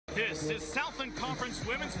This is Southland Conference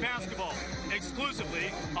Women's Basketball,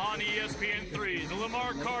 exclusively on ESPN3. The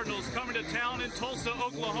Lamar Cardinals coming to town in Tulsa,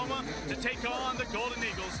 Oklahoma to take on the Golden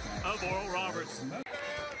Eagles of Oral Roberts. This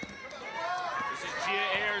is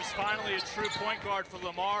Gia Ayers, finally a true point guard for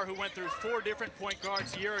Lamar, who went through 4 different point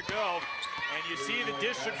guards a year ago. And you see the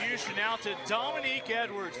distribution out to Dominique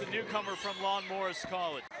Edwards, the newcomer from Lawn Morris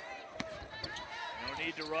College. No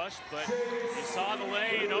need to rush, but you saw the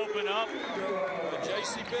lane open up.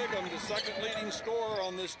 J.C. Bigham, the second leading scorer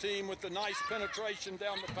on this team with the nice penetration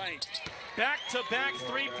down the paint. Back-to-back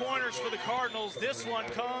three-pointers for the Cardinals. This one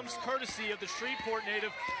comes courtesy of the Shreveport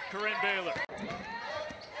native, Corinne Baylor.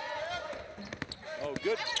 Oh,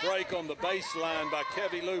 good break on the baseline by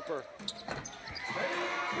Kevy Looper.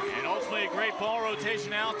 And ultimately a great ball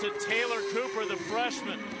rotation out to Taylor Cooper, the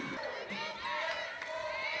freshman.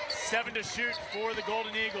 7 to shoot for the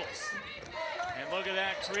Golden Eagles. And look at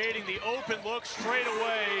that, creating the open look straight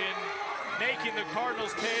away and making the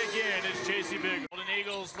Cardinals pay again is J.C. Bigham. Golden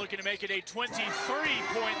Eagles looking to make it a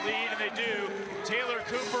 23-point lead, and they do. Taylor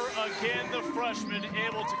Cooper, again the freshman,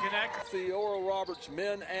 able to connect. The Oral Roberts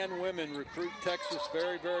men and women recruit Texas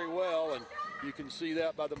very, very well, and you can see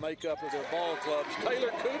that by the makeup of their ball clubs.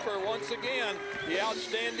 Taylor Cooper, once again, the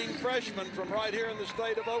outstanding freshman from right here in the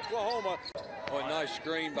state of Oklahoma. Oh, a nice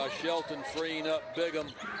screen by Shelton, freeing up Bigham.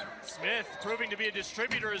 Smith proving to be a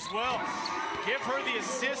distributor as well. Give her the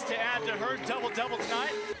assist to add to her double-double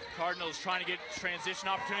tonight. Cardinals trying to get transition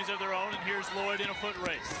opportunities of their own, and here's Lloyd in a foot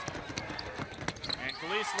race. And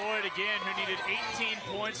Khalees Lloyd again, who needed 18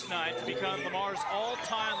 points tonight to become Lamar's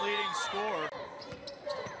all-time leading scorer.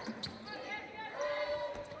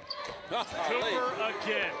 Cooper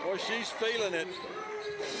again. Boy, she's feeling it.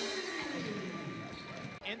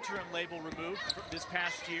 Interim label removed this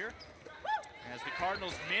past year as the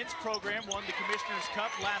Cardinals men's program won the Commissioner's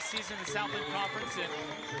Cup last season in the Southland Conference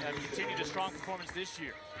and have continued a strong performance this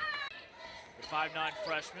year. The 5'9"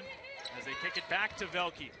 freshman as they kick it back to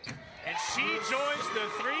Velke. And she joins the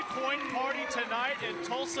three-point party tonight in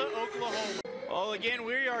Tulsa, Oklahoma. Well, again,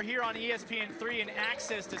 we are here on ESPN3, and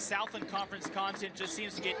access to Southland Conference content just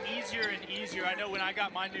seems to get easier and easier. I know when I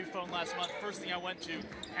got my new phone last month, first thing I went to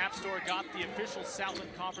App Store, got the official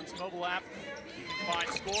Southland Conference mobile app. You can find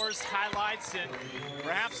scores, highlights, and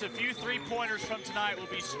perhaps a few three-pointers from tonight will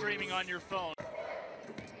be streaming on your phone.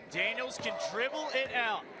 Daniels can dribble it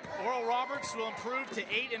out. Oral Roberts will improve to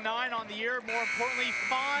 8-9 on the year. More importantly,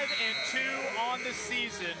 5-2 on the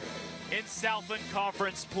season in Southland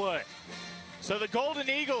Conference play. So the Golden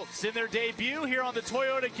Eagles in their debut here on the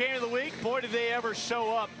Toyota Game of the Week. Boy, did they ever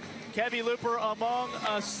show up. Kevy Looper among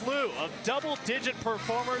a slew of double-digit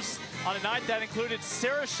performers on a night that included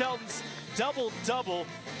Sarah Shelton's double-double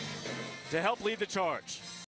to help lead the charge.